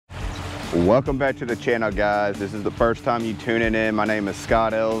Welcome back to the channel, guys. This is the first time you tuning in. My name is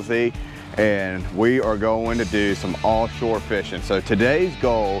Scott LZ, and we are going to do some offshore fishing. So today's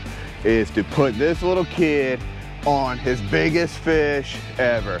goal is to put this little kid on his biggest fish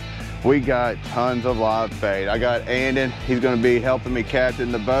ever. We got tons of live bait. I got Andon, he's gonna be helping me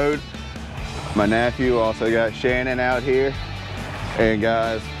captain the boat. My nephew also got Shannon out here. And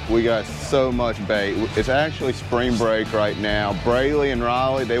guys, we got so much bait. It's actually spring break right now. Brayley and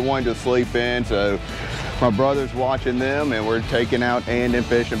Riley, they wanted to sleep in, so my brother's watching them and we're taking out Andon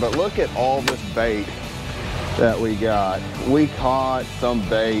fishing. But look at all this bait that we got. We caught some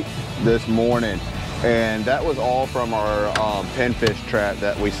bait this morning, and that was all from our pinfish trap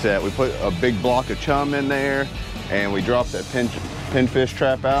that we set. We put a big block of chum in there and we dropped that pinfish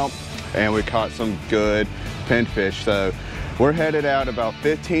trap out and we caught some good pinfish. So we're headed out about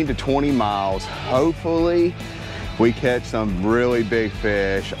 15 to 20 miles. Hopefully we catch some really big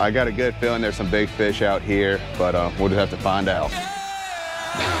fish. I got a good feeling there's some big fish out here, but we'll just have to find out.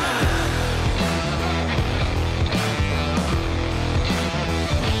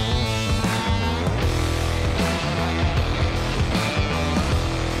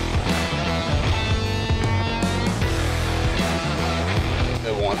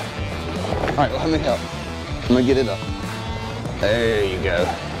 Good one. All right, let me help. I'm gonna get it up. There you go.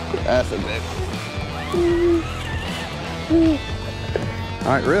 That's a big one.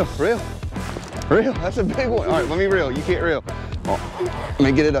 All right, reel. That's a big one. All right, let me reel. You can't reel. Oh, let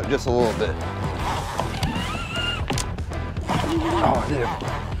me get it up just a little bit. Oh, dude.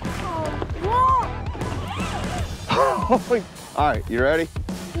 All right, you ready?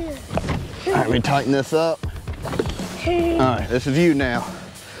 All right, let me tighten this up. All right, this is you now.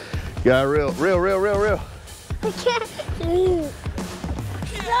 You gotta reel. I can't.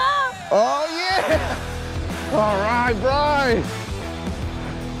 Oh yeah! All right, Bryce.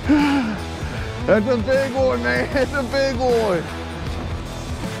 That's a big one, man. That's a big one.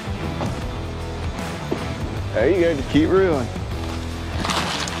 There you go. Just keep reeling.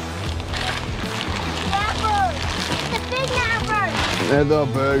 Snapper. It's a big snapper. That's a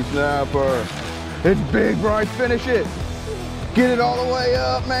big snapper. It's big, Bryce. Finish it. Get it all the way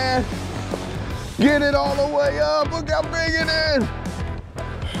up, man. Get it all the way up. Look how big it is.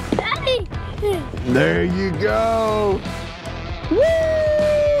 Daddy. There you go. Woo!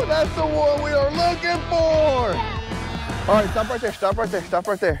 That's the one we are looking for. All right, stop right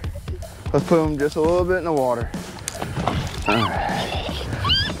there. Let's put them just a little bit in the water. All right.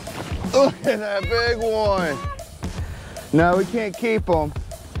 Look at that big one. No, we can't keep them.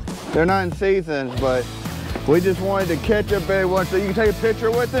 They're not in season, but we just wanted to catch a big one so you can take a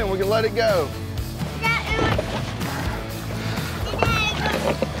picture with it and we can let it go.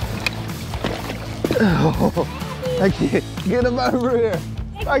 Oh, I can't get him over here.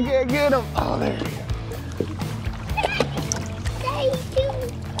 I can't get him. Oh, there you go.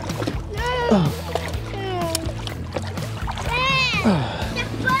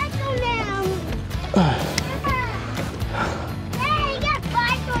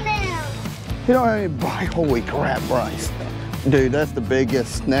 You don't have any bite. Holy crap, Bryce. Dude, that's the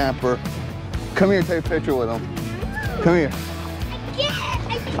biggest snapper. Come here, take a picture with him. Come here.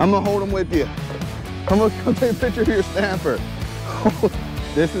 I'm gonna hold him with you. I'm gonna come take a picture of your snapper.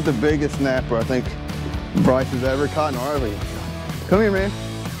 This is the biggest snapper I think Bryce has ever caught in our league. Come here, man.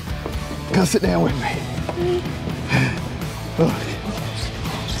 Come sit down with me.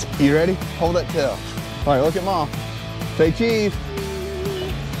 You ready? Hold that tail. All right, look at Mom. Say cheese.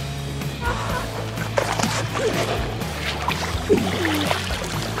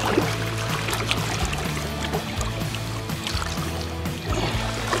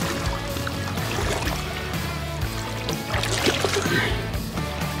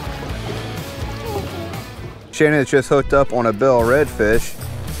 Shannon's just hooked up on a bill redfish.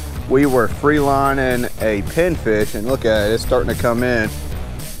 We were free lining a pinfish, and look at it, it's starting to come in.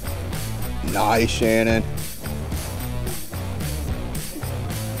 Nice, Shannon.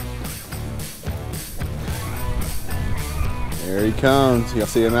 There he comes. Y'all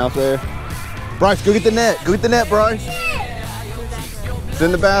see him out there? Bryce, go get the net. Go get the net, Bryce. It's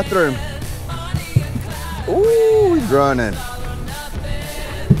in the bathroom. Ooh, he's running.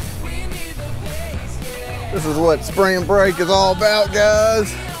 This is what spring break is all about,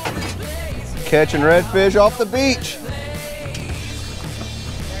 guys. Catching redfish off the beach.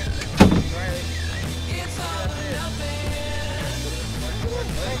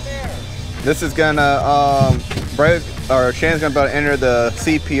 This is gonna, Shannon's gonna about to enter the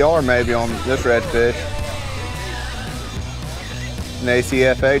CPR maybe on this redfish. An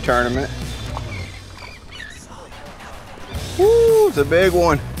ACFA tournament. Woo, it's a big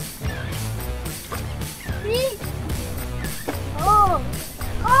one.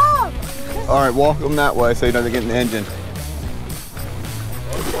 All right, walk them that way so he doesn't get in the engine.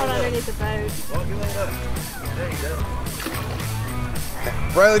 Hold underneath the boat.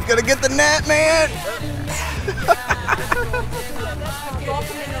 Riley's gonna get the net, man.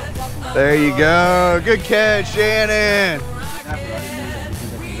 There you go. Good catch, Shannon.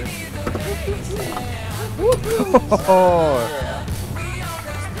 Oh.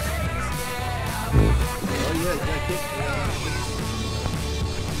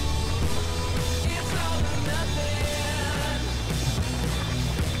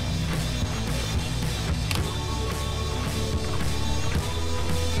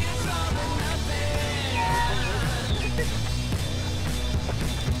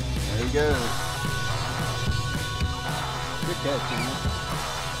 There he goes. Good catch, man.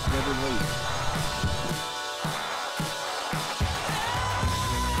 Good release.